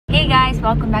Hey guys!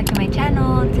 Welcome back to my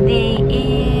channel. Today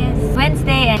is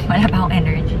Wednesday and wala pa akong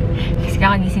energy. Kasi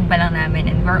kakagising pa lang namin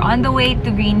and we're on the way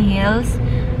to Green Hills.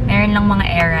 Meron lang mga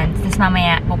errands. Tapos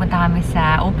mamaya pupunta kami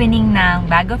sa opening ng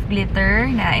Bag of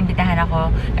Glitter na imbitahan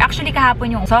ako. Actually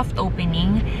kahapon yung soft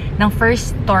opening ng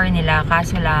first store nila.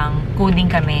 Kaso lang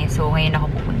coding kami. So ngayon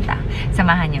ako pupunta.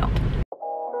 Samahan niyo ako.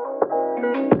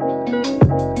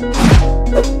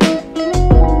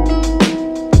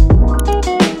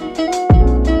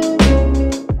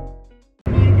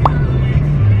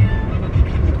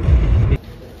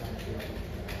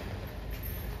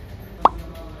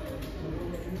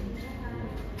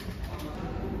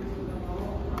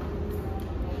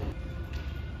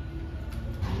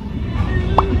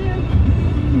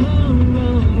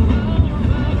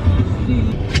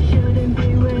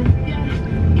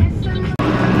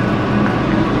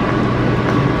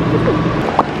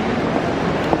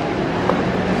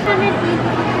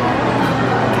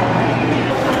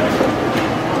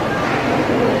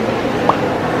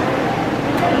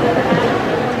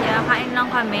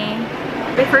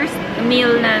 The first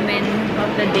meal namin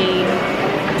of the day.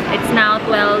 It's now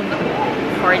 12:49.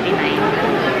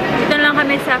 Dito lang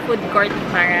kami sa food court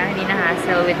para hindi na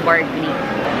hassle with Barkley.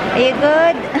 Are you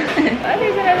good? Oh,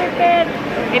 there's another pet.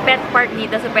 May pet park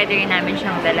dito so pwede rin namin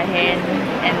siyang dalahin.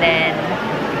 And then,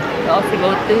 we'll also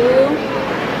go to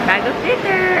Bag of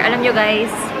Glitter. Alam nyo guys,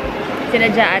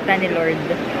 sinadya ata ni Lord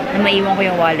na maiwan ko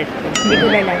yung wallet ko. Hindi ko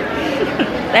lala.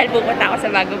 Dahil pupunta ako sa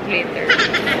Bag of Glitter.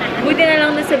 Buti na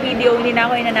lang sa video, hindi na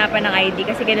ako inanapan ng ID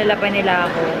kasi kilala pa nila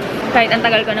ako. Kahit ang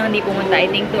tagal ko nang hindi pumunta, I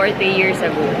think 2 or 3 years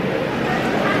ago.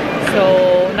 So,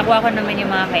 nakuha ko naman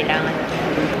yung mga kailangan.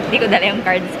 Hindi ko dala yung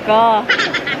cards ko.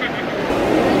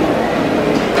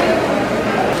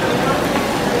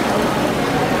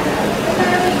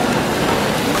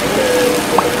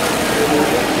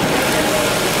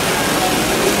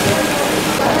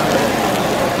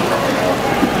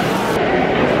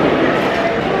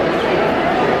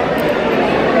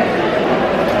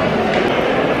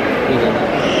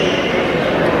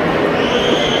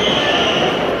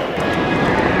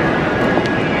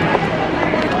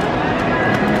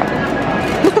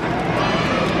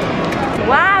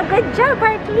 Good job,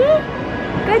 Barkley!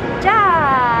 Good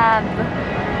job!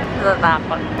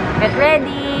 Natatakot. Get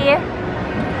ready!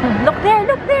 Look there!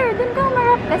 Look there! Doon ka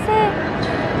umarap kasi.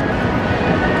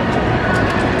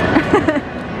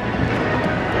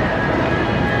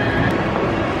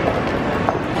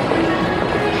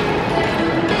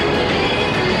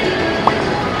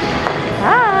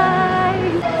 Hi!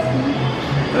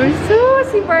 Urso!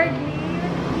 Si Barkley!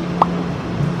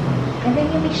 And then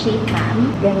yung may shape, ma'am.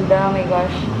 Ganda, oh my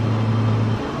gosh.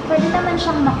 Pwede naman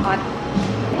siyang makot.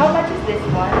 How much is this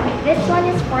one? This one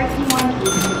is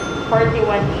 41.80.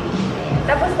 41.80.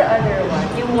 Tapos the other one?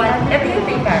 Yung one, ito yung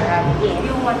 3 carat. Yes.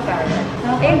 Yung 1 carat.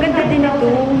 Eh, ang ganda din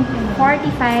ito.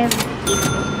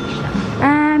 45.80 siya.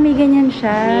 Ah, may ganyan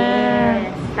siya.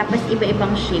 Yes. Tapos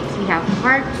iba-ibang shapes. We have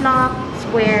heart lock,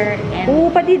 square, and... Oh,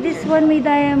 pati this one may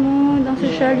diamond. Ang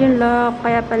social yung lock.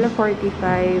 Kaya pala 45.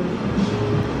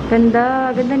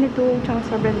 Ganda. Ganda nito. Tsaka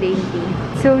sobrang dainty.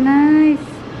 So nice.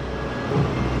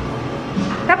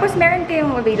 Tapos meron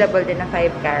kayong available din na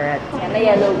 5 carat. Yan na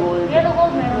yellow gold. Yellow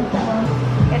gold meron po.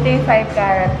 Ito yung 5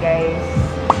 carat guys.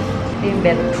 Ito yung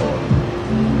bet ko.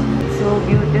 So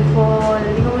beautiful.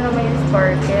 Hindi ko naman yung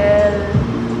sparkle.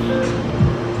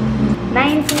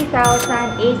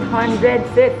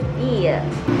 90,850.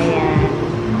 Ayan.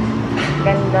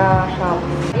 Ganda shop.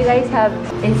 You guys have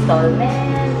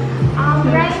installment?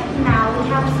 Right now, we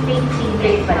have straight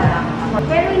fee pa lang.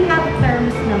 Pero we have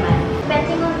terms naman.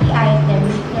 Depending on the item,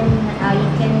 you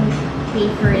can pay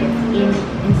for it in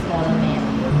installment.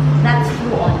 That's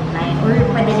through online. Or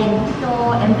pwede rin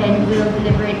dito, and then we'll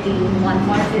deliver it to you once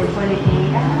it's holiday.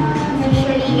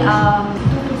 Usually, 2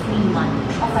 to 3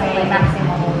 months. Okay,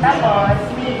 maximum. Tapos,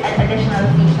 may additional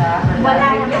fee siya.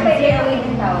 Wala naman. May layaway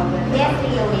din tawag. Yes,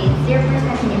 layaway.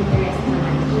 0% interest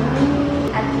naman.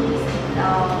 At least,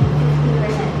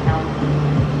 50% down.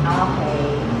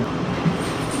 Okay.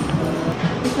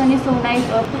 This one is so nice.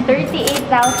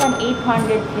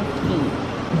 38,850.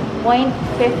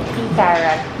 0.50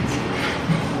 carat.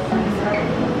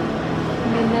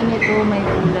 Ganda nito, may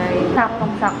kulay.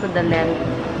 Saktong-sakto the length.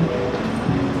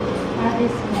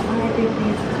 This one,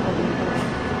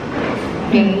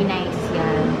 very nice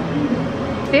yan.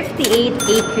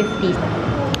 58,850.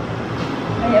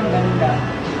 Ay, ang ganda.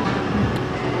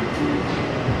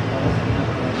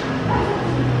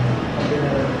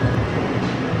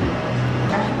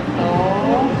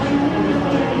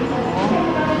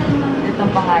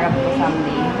 Itong pangarap ko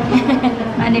someday.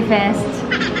 Manifest.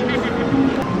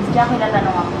 Diyan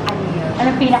kinatanong ako.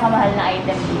 Anong pinakamahal na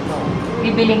item dito?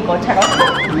 Bibiling ko, charot.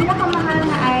 Pinakamahal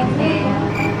na item.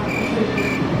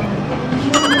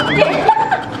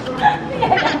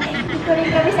 Hindi ko rin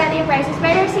kabisado yung prices.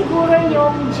 Pero siguro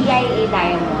yung GIA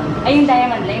diamond. Ay, yung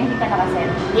diamond lang, yung hindi ka nakaset.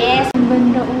 Yes. Ang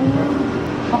ganda,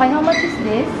 Okay, how much is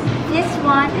this? This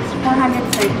one is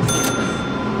 436.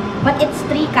 But it's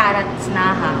 3 carats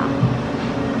na ha.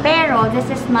 Pero this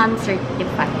is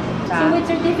non-certified. So with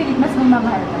certificate, mas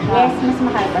mamahal pa siya? Yes, mas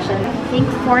mahal pa siya. I think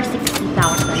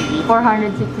 460,000.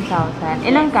 460,000.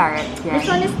 Ilang carats yan? This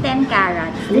one is 10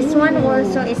 carats. This one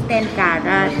also is 10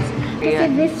 carats.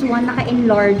 Kasi this one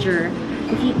naka-enlarger.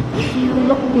 If you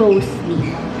look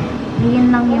closely,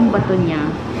 yun lang yung bato niya.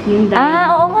 Yung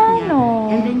diamond oo nga, niya. no.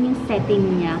 And then yung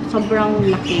setting niya, sobrang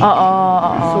laki. Oo.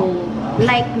 So,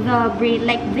 like the braid,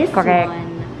 like this Correct.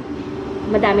 one,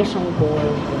 madami siyang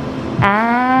gold.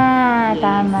 Ah, Yes.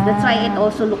 tama. That's why it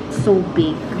also looks so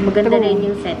big. Maganda True. rin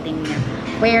yung setting niya.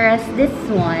 Whereas this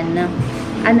one,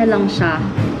 ano lang siya,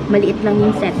 maliit lang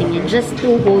yung setting niya. Just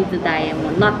to hold the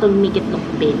diamond, not to make it look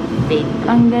big.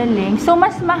 Ang galing. So,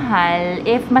 mas mahal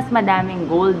if mas madaming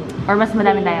gold or mas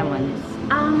madaming diamonds?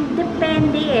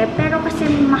 Depende eh. Pero kasi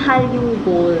mahal yung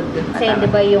gold. Kasi di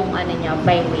ba yung ano niya,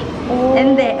 by weight. Oh.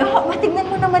 Hindi. Matignan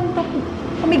mo naman ito.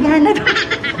 Kumigana to.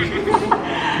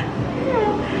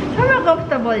 Sobrang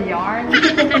comfortable yarn.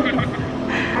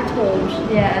 At home.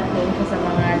 Yeah, at home siya sa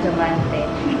mga diamante.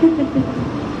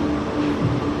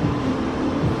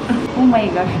 Oh my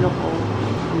gosh, look.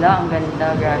 Wala, ang ganda.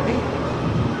 Grabe.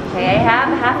 Okay, I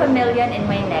have 500,000 in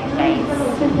my neck, guys.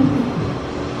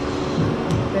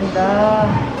 Ganda.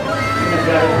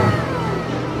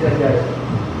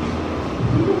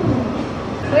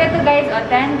 So ito guys,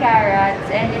 10 carats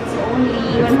and it's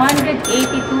only 182,850.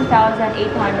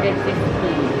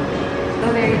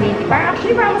 So very dainty. Parang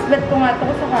actually parang mas bet ko nga ito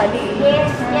ko sakali.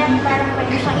 Yes, yan. Parang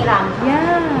pwede siyang iram.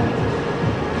 Yeah.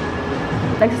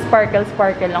 Nag-sparkle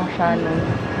lang siya, no?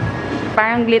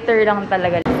 Parang glitter lang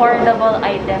talaga. Affordable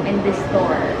item in this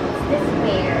store. This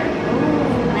pair.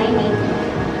 980.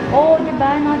 Oh,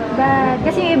 diba? Not bad.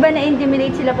 Kasi yung iba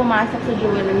na-intimidate sila pumasok sa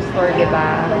jewelry store,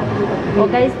 diba?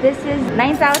 Oh, guys, this is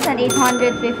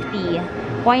 9,850.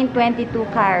 0.22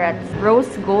 carats. Rose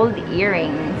gold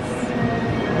earrings.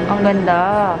 Ang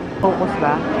ganda. Focus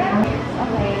ba?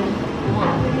 Okay.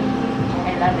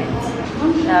 I love it.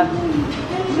 Love.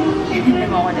 Hindi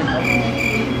mo ako nito.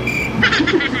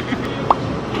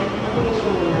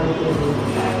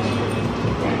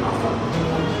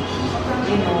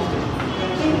 You know.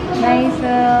 Nice.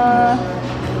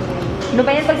 Ano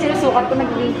ba yan? Pag sinusukat ko,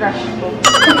 nagiging crush ko.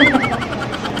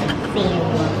 Same.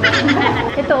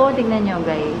 Ito, tignan nyo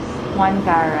guys. 1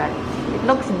 carat. It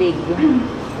looks big.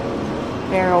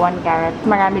 Pero 1 carat.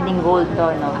 Marami ding gold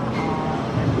to, no?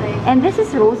 And this is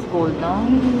rose gold, no?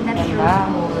 That's Ganda. rose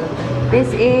gold.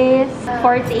 This is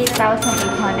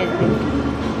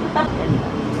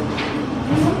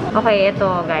 48,850. Okay,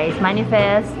 ito guys.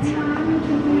 Manifest.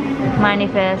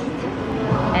 Manifest.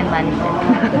 And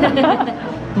manifest.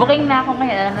 Booking na ako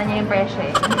ngayon. Alam na niyo yung presyo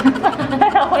eh.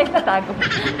 Ako yung natago.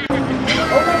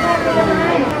 Oh my God,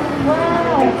 naman.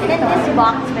 Wow. And then this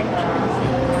box picture.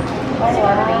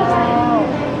 Wow.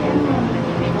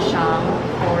 Rin siyang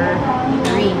for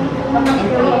ring and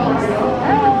earrings.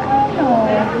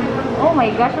 Oh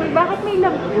my gosh. Bakit may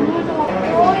love?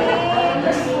 Oh,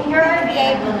 yes. You're our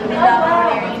VIP. We love you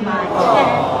very much.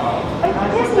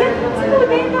 Yes, student.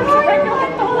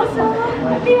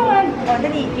 What do you want? Oh,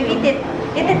 dali. You eat it.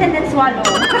 Eat it and then swallow.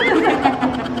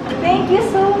 Thank you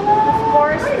so much. Of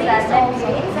course, that's also,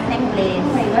 it's a necklace.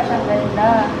 Oh my gosh, ang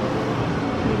ganda.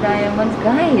 The diamonds,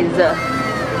 guys.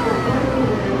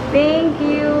 Thank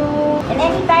you. And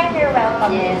anytime you're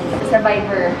welcome. Yes.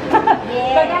 Survivor.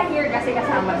 Yes. Pag here kasi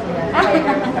kasama sila.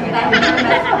 Survivor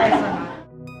mas kami.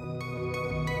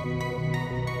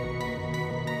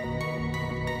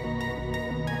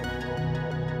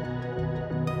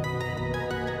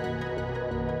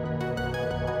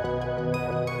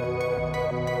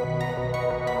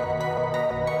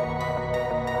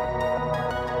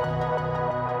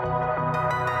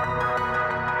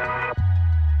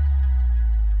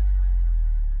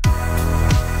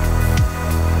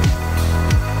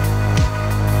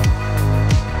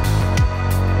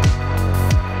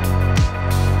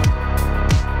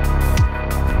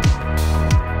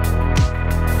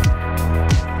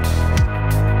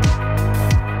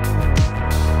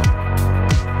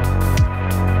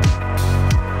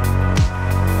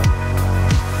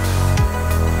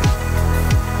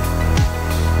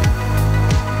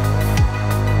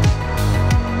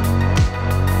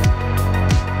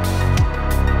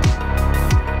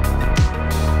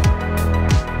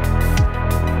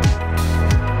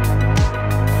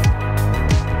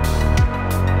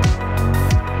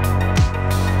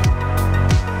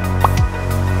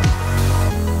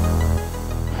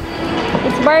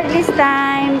 Barkley's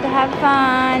time to have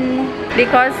fun.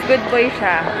 Because good boy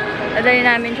siya. Nadali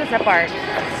namin siya sa park.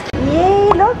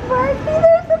 Yay! Look, Barkley!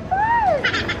 There's a park!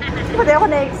 Pati ako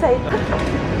na-excite.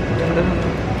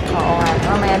 Oo nga.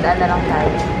 Mamaya daan na lang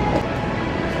tayo.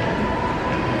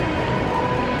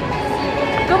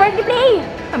 Go, Barkley, play!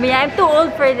 Sabi niya, I'm too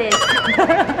old for this.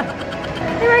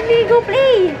 Hey, Barkley, go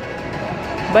play!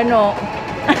 Bano.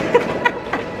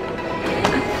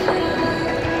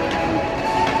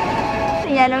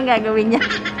 Yan ang gagawin niya.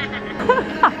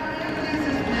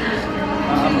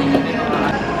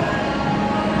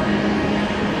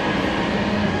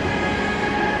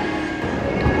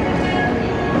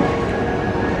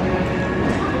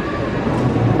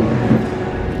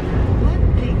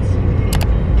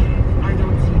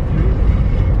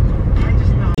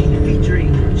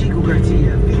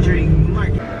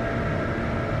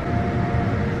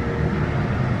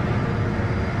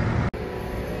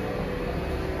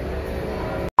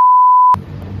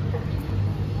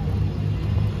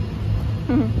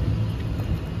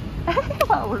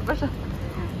 Maul pa siya.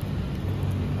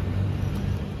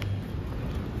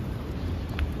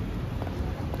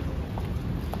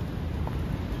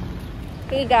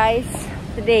 Hey guys,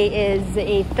 today is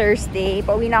a Thursday.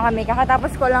 Pauwi na kami.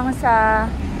 Kakatapos ko lang sa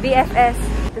BFS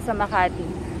dito sa Makati.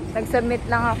 Nag-submit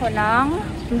lang ako ng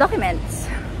documents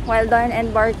while Don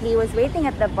and Barkley was waiting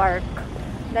at the park.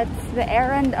 That's the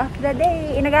errand of the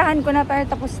day. Inagahan ko na pero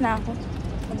tapos na ako.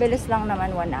 Mabilis lang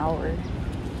naman, 1 hour.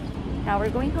 Now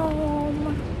we're going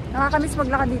home. Nakakamiss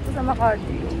maglakad dito sa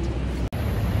Makati.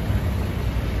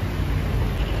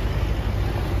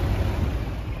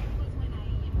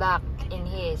 Back in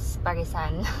his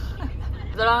Parisan.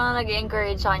 Ito lang na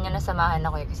nag-encourage sa kanya na samahan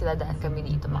ako kasi dadaan kami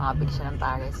dito. Makabili siya ng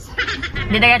Paris.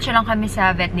 Didiretso lang kami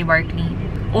sa vet ni Barkley.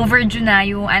 Overdue na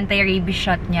yung anti-rabies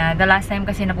shot niya. The last time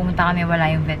kasi na pumunta kami, wala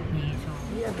yung vet niya. So,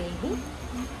 yeah, baby.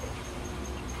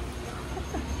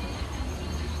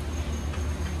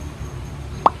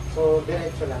 So,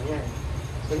 diretso lang yan.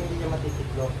 So, hindi niya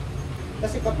matitiklop.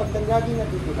 Kasi kapag lagi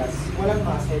natitigas, walang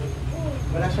muscle.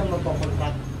 Wala siyang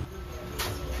magkocontract.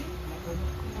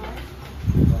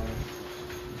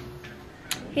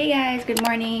 Hey guys, good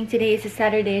morning. Today is a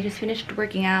Saturday. I just finished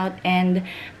working out and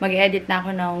mag-edit na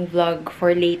ako ng vlog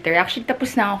for later. Actually,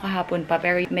 tapos na ako kahapon pa,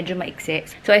 pero medyo maiksi.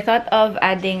 So, I thought of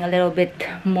adding a little bit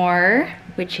more,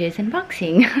 which is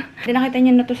unboxing. Nakita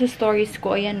niyo na to sa stories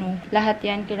ko. Ayan o. Lahat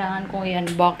yan, kailangan ko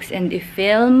yan box and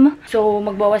i-film. So,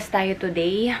 magbawas tayo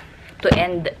today to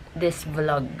end this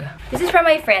vlog. This is from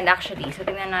my friend actually. So,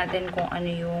 tingnan natin kung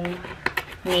ano yung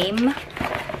name.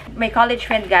 My college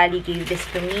friend Gali gave this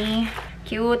to me.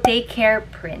 Cute. Take care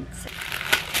prints.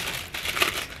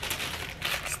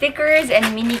 Stickers and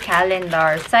mini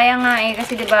calendar. Sayang nga eh,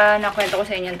 kasi diba nakwento ko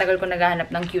sa inyo, tagal ko naghahanap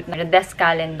ng cute na desk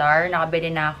calendar.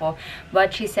 Nakabili na ako.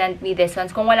 But she sent me this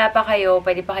ones. Kung wala pa kayo,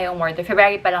 pwede pa kayong order.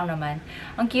 February pa lang naman.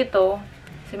 Ang cute oh.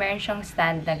 So, meron siyang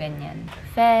stand na ganyan.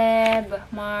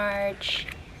 Feb, March,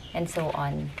 and so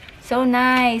on. So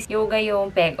nice! Yoga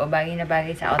yung peg. O, bagay na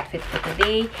bagay sa outfit ko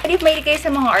today. And if mahilig kayo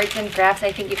sa mga arts and crafts,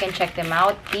 I think you can check them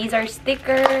out. These are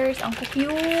stickers. Ang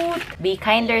cute! Be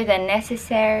kinder than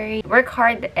necessary. Work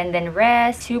hard and then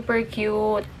rest. Super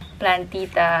cute.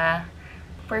 Plantita.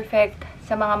 Perfect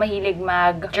sa mga mahilig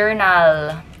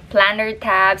mag-journal. Planner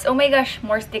tabs. Oh my gosh!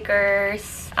 More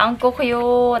stickers. Ang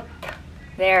cute!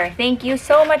 There. Thank you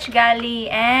so much, Gali.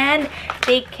 And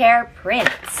take care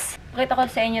prints. Pakita ko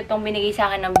sa inyo itong binigay sa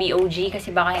akin ng B.O.G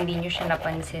kasi baka hindi nyo siya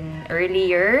napansin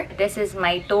earlier. This is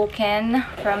my token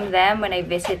from them when I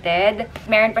visited.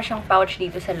 Meron pa siyang pouch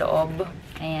dito sa loob.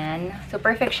 Ayan. So,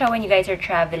 perfect siya when you guys are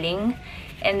traveling.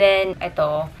 And then,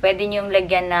 ito, pwede nyo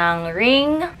lagyan ng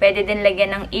ring. Pwede din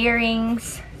lagyan ng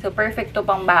earrings. So, perfect to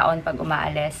pang baon pag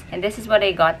umaalis. And this is what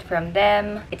I got from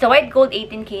them. It's a white gold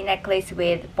 18K necklace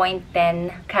with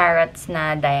 0.10 carats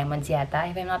na diamonds yata,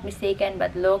 if I'm not mistaken.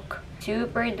 But look,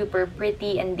 super duper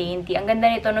pretty and dainty. Ang ganda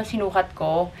nito nung sinukat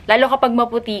ko. Lalo kapag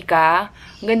maputi ka,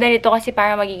 ang ganda nito kasi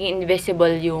para magiging invisible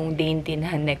yung dainty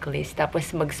na necklace. Tapos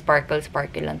mag-sparkle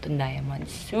lang tong diamonds.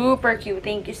 Super cute.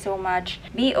 Thank you so much.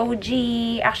 B.O.G.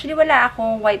 Actually, wala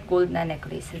akong white gold na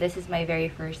necklace. So, this is my very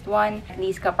first one. At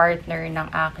least ka-partner ng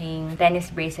aking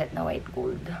tennis bracelet na white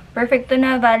gold. Perfect to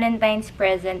na Valentine's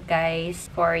present,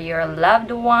 guys. For your loved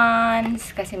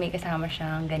ones. Kasi may kasama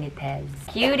siyang ganites.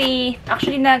 Cutie!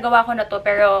 Actually, nagawa ko na to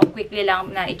pero quickly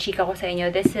lang na i-chika ko sa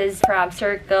inyo. This is from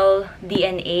Circle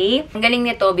DNA. Ang galing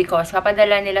nito because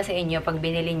papadala nila sa inyo pag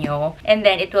binili nyo. And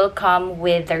then, it will come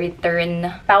with the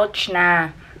return pouch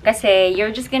na. Kasi,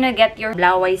 you're just gonna get your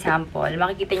blaway sample.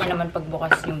 Makikita nyo naman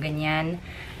pagbukas yung ganyan.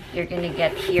 you're gonna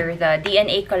get here the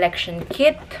DNA collection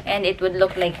kit. And it would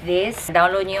look like this.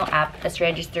 Download nyo yung app, tas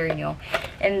register nyo.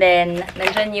 And then,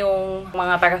 nandyan yung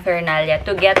mga paraphernalia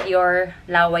to get your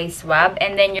laway swab.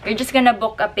 And then, you're just gonna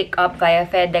book a pickup via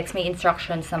FedEx. May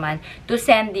instructions naman to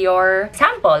send your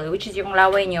sample, which is yung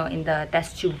laway nyo in the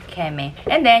test tube keme.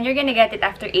 And then, you're gonna get it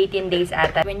after 18 days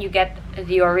ata. When you get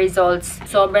your results,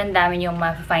 sobrang dami yung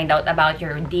ma-find out about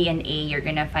your DNA. You're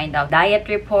gonna find out diet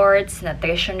reports,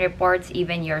 nutrition reports,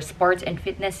 even your sports and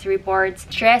fitness reports,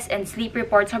 stress and sleep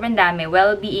reports, sobrang dami,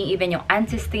 well-being, even yung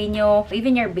ancestry nyo,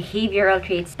 even your behavioral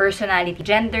traits, personality,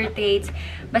 gender traits,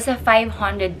 basta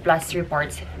 500 plus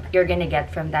reports you're gonna get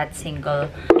from that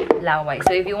single laway.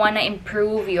 So if you wanna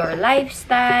improve your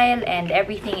lifestyle and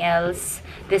everything else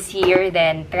this year,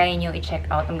 then try nyo i-check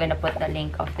out. I'm gonna put the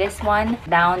link of this one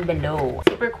down below.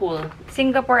 Super cool.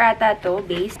 Singapore ata to,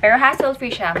 base. Pero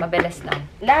hassle-free siya. Mabilis lang.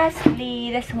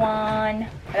 Lastly, this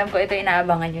one. Alam ko ito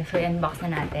inaabangan nyo. So, i-unbox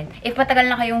na natin. If matagal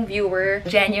na kayong viewer,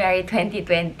 January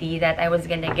 2020, that I was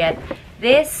gonna get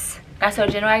this. Kaso,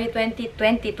 January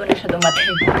 2022 na siya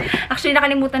dumating. Actually,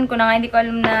 nakalimutan ko na nga. Hindi ko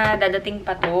alam na dadating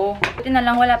pa to. Buti na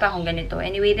lang, wala pa akong ganito.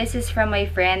 Anyway, this is from my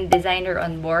friend, designer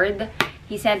on board.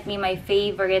 He sent me my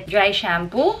favorite dry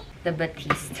shampoo, the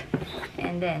Batiste.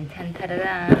 And then,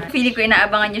 tan-tararan. Feeling ko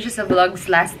inaabangan niyo siya sa vlogs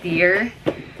last year.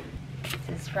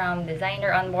 This is from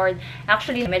designer on board.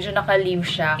 Actually, medyo naka-leave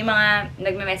siya. Yung mga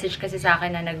nagme-message kasi sa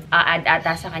akin na nag-a-add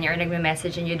ata sa kanya or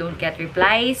nagme-message and you don't get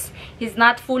replies. He's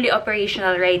not fully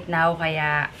operational right now,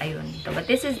 kaya ayun. So, but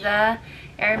this is the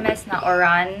Hermes na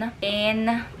Oran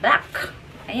in black.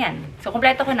 Ayan. So,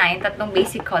 kompleto ko na yung tatlong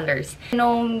basic colors.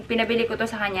 Nung pinabili ko to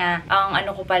sa kanya, ang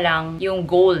ano ko pa lang, yung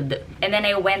gold. And then,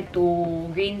 I went to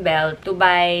Greenbelt to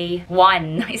buy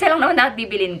one. Isa lang naman dapat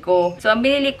bibilin ko. So, ang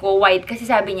binili ko, white. Kasi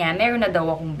sabi niya, meron na daw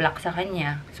akong black sa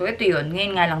kanya. So, ito yun.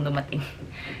 Ngayon nga lang dumating.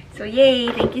 So, yay!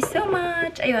 Thank you so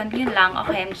much! Ayun, yun lang.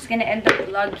 Okay, I'm just gonna end the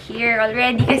vlog here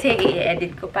already kasi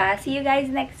i-edit ko pa. See you guys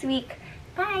next week.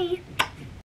 Bye!